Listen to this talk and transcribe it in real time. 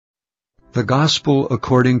The Gospel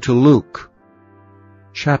according to Luke,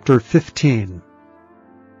 chapter 15.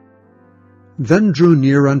 Then drew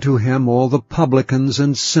near unto him all the publicans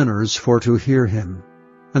and sinners for to hear him.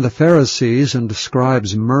 And the Pharisees and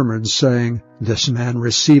scribes murmured, saying, This man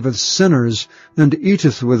receiveth sinners, and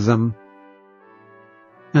eateth with them.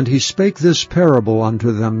 And he spake this parable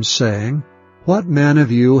unto them, saying, What man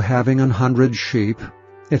of you, having 100 sheep,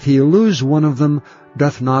 if he lose one of them,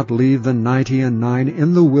 doth not leave the 99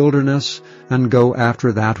 in the wilderness, and go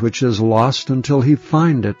after that which is lost until he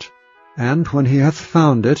find it? And when he hath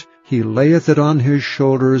found it, he layeth it on his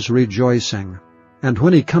shoulders, rejoicing. And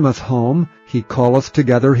when he cometh home, he calleth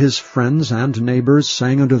together his friends and neighbors,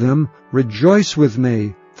 saying unto them, Rejoice with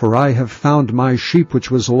me, for I have found my sheep which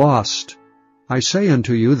was lost. I say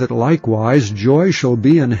unto you that likewise joy shall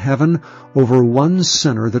be in heaven over one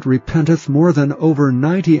sinner that repenteth more than over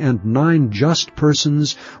 99 just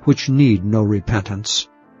persons which need no repentance.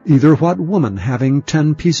 Either what woman, having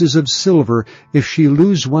 10 pieces of silver, if she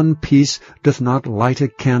lose one piece, doth not light a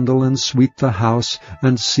candle and sweep the house,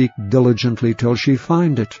 and seek diligently till she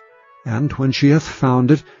find it? And when she hath found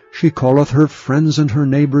it, she calleth her friends and her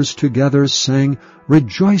neighbors together, saying,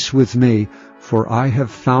 Rejoice with me, for I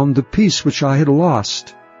have found the piece which I had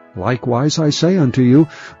lost. Likewise I say unto you,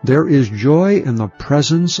 there is joy in the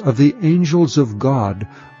presence of the angels of God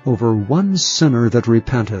over one sinner that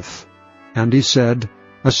repenteth. And he said,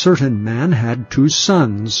 A certain man had 2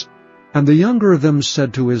 sons. And the younger of them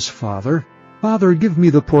said to his father, Father, give me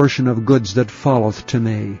the portion of goods that falleth to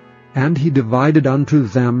me. And he divided unto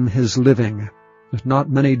them his living. But not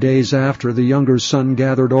many days after, the younger son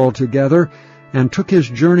gathered all together, and took his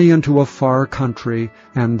journey into a far country,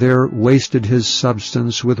 and there wasted his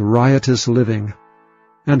substance with riotous living.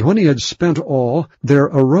 And when he had spent all, there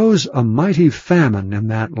arose a mighty famine in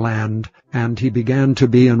that land, and he began to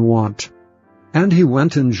be in want. And he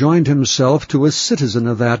went and joined himself to a citizen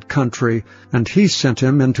of that country, and he sent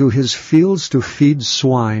him into his fields to feed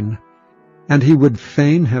swine. And he would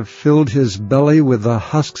fain have filled his belly with the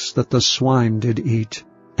husks that the swine did eat,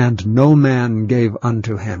 and no man gave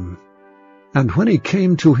unto him. And when he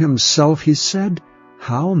came to himself, he said,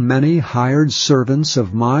 How many hired servants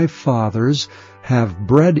of my father's have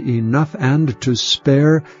bread enough and to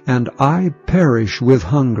spare, and I perish with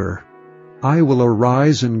hunger? I will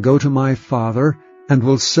arise and go to my father, and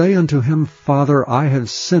will say unto him, Father, I have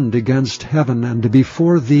sinned against heaven and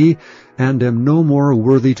before thee, and am no more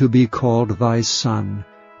worthy to be called thy son.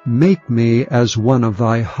 Make me as one of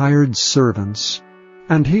thy hired servants.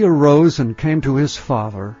 And he arose and came to his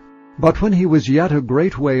father. But when he was yet a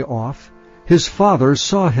great way off, his father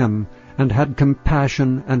saw him, and had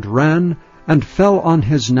compassion, and ran, and fell on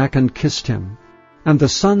his neck, and kissed him. And the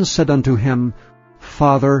son said unto him,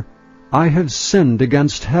 Father, I have sinned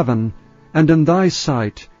against heaven, and in thy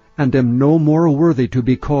sight, and am no more worthy to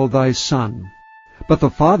be called thy son. But the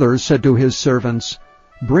father said to his servants,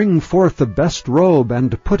 Bring forth the best robe,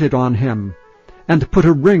 and put it on him, and put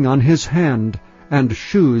a ring on his hand, and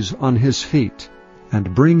shoes on his feet.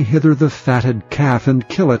 And bring hither the fatted calf, and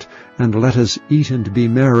kill it, and let us eat and be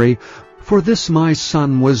merry. For this my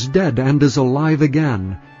son was dead, and is alive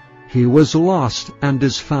again. He was lost, and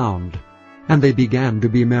is found. And they began to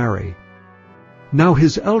be merry. Now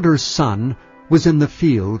his elder son was in the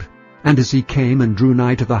field, and as he came and drew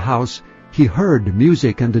nigh to the house, he heard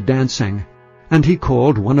music and dancing. And he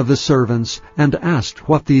called one of the servants, and asked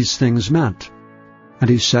what these things meant. And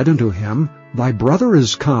he said unto him, Thy brother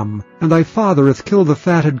is come, and thy father hath killed the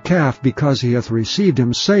fatted calf, because he hath received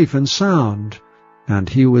him safe and sound. And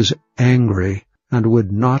he was angry, and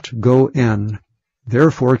would not go in.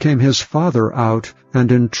 Therefore came his father out,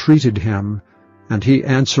 and entreated him. And he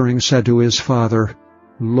answering said to his father,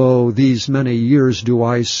 Lo, these many years do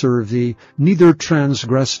I serve thee, neither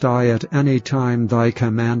transgressed I at any time thy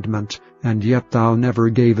commandment, and yet thou never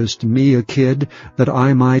gavest me a kid, that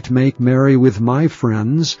I might make merry with my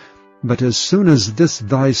friends. But as soon as this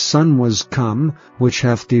thy son was come, which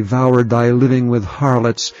hath devoured thy living with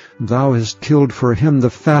harlots, thou hast killed for him the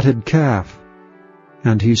fatted calf.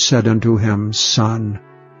 And he said unto him, Son,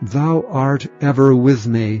 thou art ever with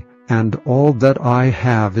me, and all that I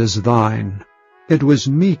have is thine. It was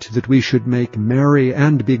meet that we should make merry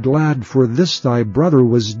and be glad, for this thy brother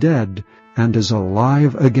was dead, and is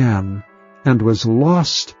alive again, and was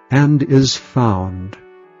lost, and is found.